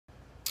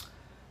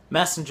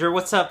Messenger,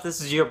 what's up?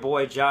 This is your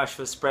boy Josh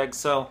with Sprague.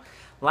 So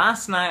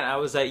last night I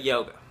was at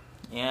yoga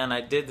and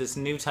I did this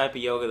new type of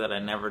yoga that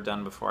I'd never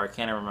done before. I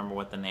can't even remember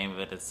what the name of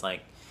it. It's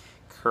like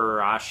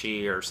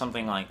Kurashi or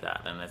something like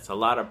that, and it's a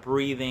lot of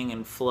breathing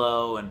and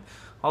flow and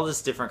all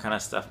this different kind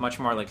of stuff, much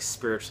more like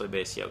spiritually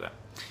based yoga.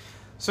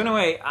 So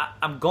anyway,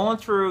 I'm going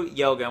through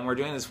yoga and we're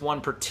doing this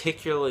one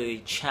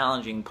particularly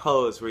challenging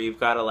pose where you've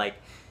got to like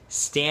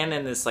stand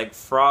in this like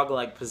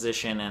frog-like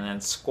position and then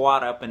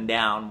squat up and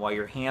down while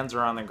your hands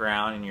are on the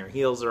ground and your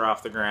heels are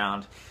off the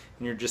ground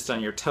and you're just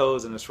on your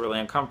toes, and it's really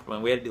uncomfortable,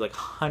 and we had to do like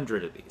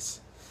 100 of these.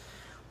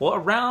 Well,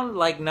 around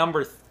like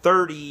number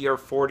 30 or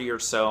 40 or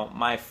so,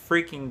 my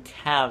freaking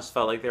calves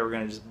felt like they were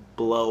going to just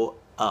blow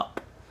up.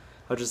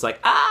 I was just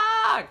like,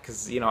 ah,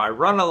 because, you know, I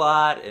run a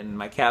lot and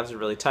my calves are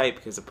really tight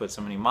because I put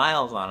so many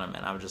miles on them,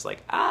 and I was just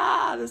like,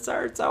 ah, this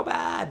hurts so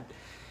bad.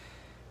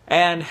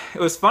 And it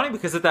was funny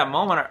because at that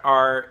moment,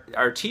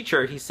 our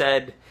teacher, he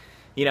said,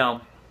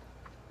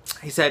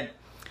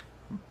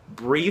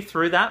 breathe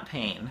through that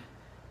pain,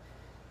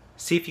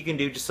 see if you can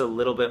do just a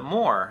little bit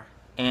more,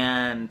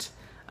 and,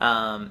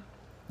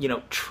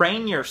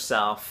 train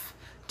yourself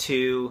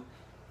to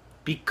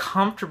be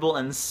comfortable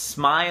and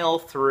smile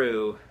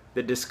through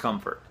the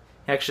discomfort.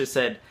 He actually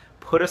said,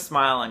 put a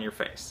smile on your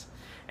face.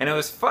 And it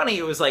was funny,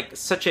 it was like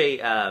such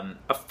a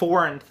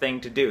foreign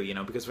thing to do,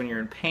 because when you're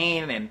in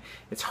pain and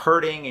it's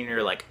hurting and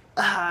you're like,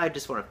 I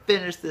just want to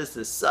finish this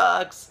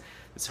sucks,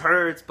 this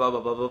hurts, blah,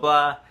 blah, blah, blah,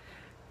 blah.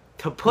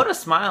 To put a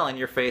smile on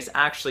your face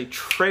actually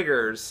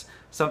triggers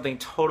something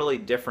totally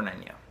different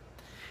in you.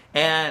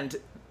 And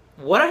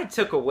what I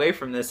took away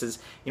from this is,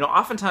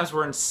 oftentimes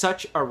we're in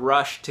such a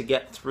rush to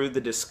get through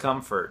the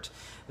discomfort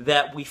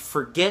that we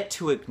forget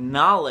to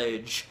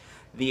acknowledge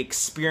the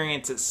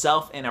experience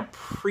itself and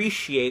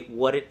appreciate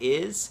what it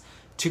is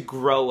to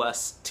grow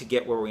us to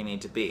get where we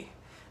need to be.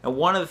 And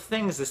one of the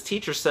things this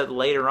teacher said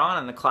later on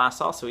in the class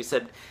also, he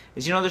said,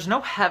 is there's no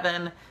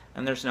heaven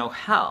and there's no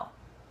hell,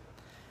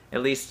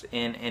 at least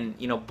in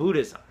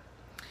Buddhism.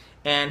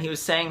 And he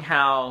was saying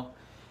how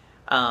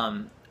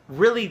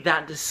really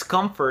that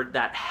discomfort,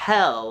 that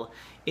hell,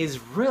 is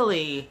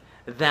really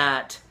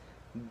that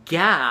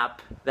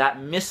gap, that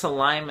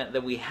misalignment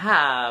that we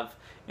have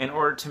in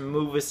order to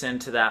move us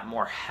into that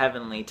more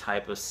heavenly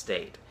type of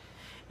state.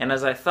 And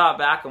as I thought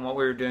back on what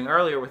we were doing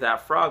earlier with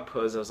that frog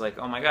pose, I was like,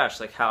 oh my gosh,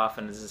 like how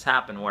often does this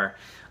happen where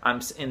I'm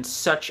in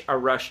such a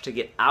rush to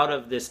get out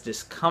of this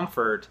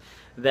discomfort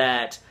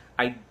that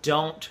I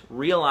don't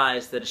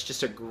realize that it's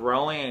just a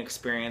growing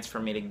experience for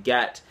me to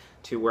get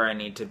to where I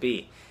need to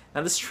be.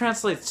 Now this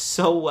translates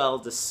so well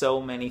to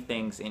so many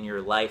things in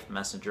your life,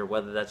 Messenger,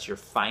 whether that's your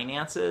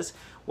finances,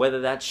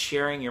 whether that's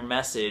sharing your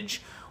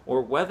message, or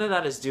whether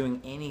that is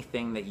doing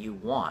anything that you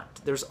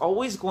want. There's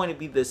always going to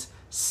be this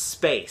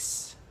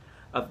space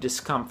of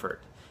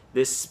discomfort,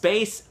 this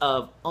space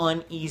of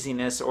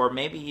uneasiness, or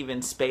maybe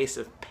even space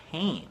of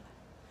pain.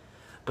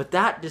 But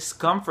that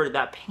discomfort,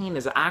 that pain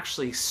is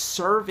actually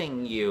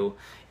serving you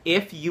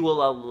if you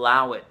will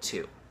allow it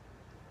to.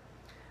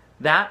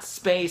 That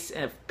space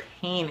of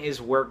pain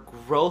is where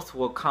growth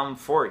will come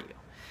for you.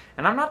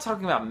 And I'm not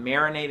talking about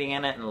marinating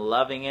in it and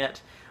loving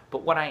it,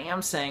 but what I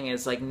am saying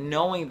is like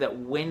knowing that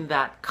when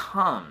that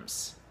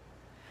comes,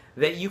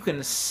 that you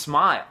can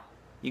smile.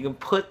 You can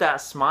put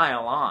that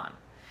smile on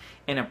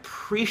and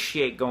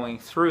appreciate going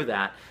through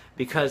that,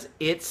 because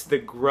it's the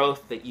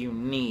growth that you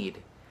need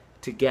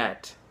to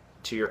get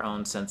to your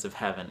own sense of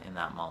heaven in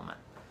that moment.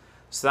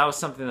 So that was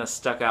something that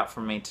stuck out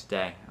for me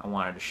today. I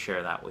wanted to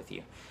share that with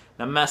you.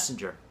 Now,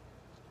 Messenger,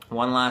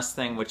 one last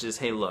thing, which is,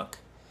 hey, look,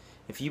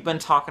 if you've been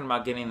talking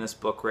about getting this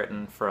book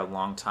written for a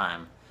long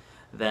time,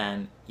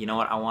 then you know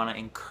what, I want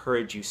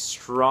to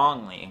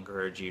strongly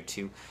encourage you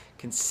to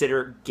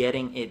consider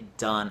getting it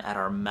done at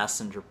our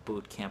Messenger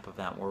Bootcamp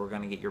event, where we're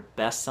going to get your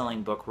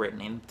best-selling book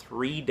written in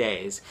 3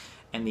 days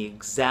and the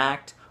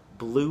exact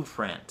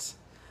blueprint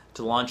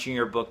to launching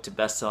your book to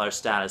bestseller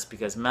status.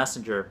 Because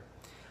Messenger,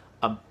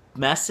 a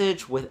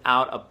message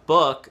without a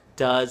book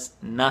does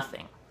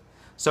nothing.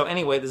 So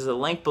anyway, there's a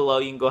link below.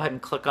 You can go ahead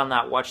and click on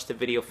that, watch the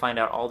video, find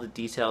out all the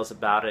details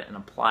about it, and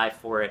apply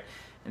for it,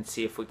 and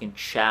see if we can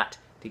chat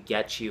to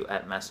get you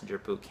at Messenger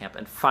Bootcamp,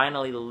 and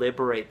finally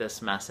liberate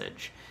this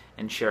message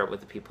and share it with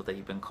the people that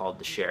you've been called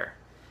to share.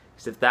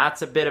 Because if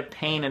that's a bit of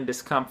pain and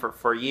discomfort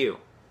for you,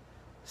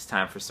 it's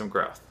time for some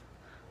growth.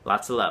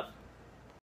 Lots of love.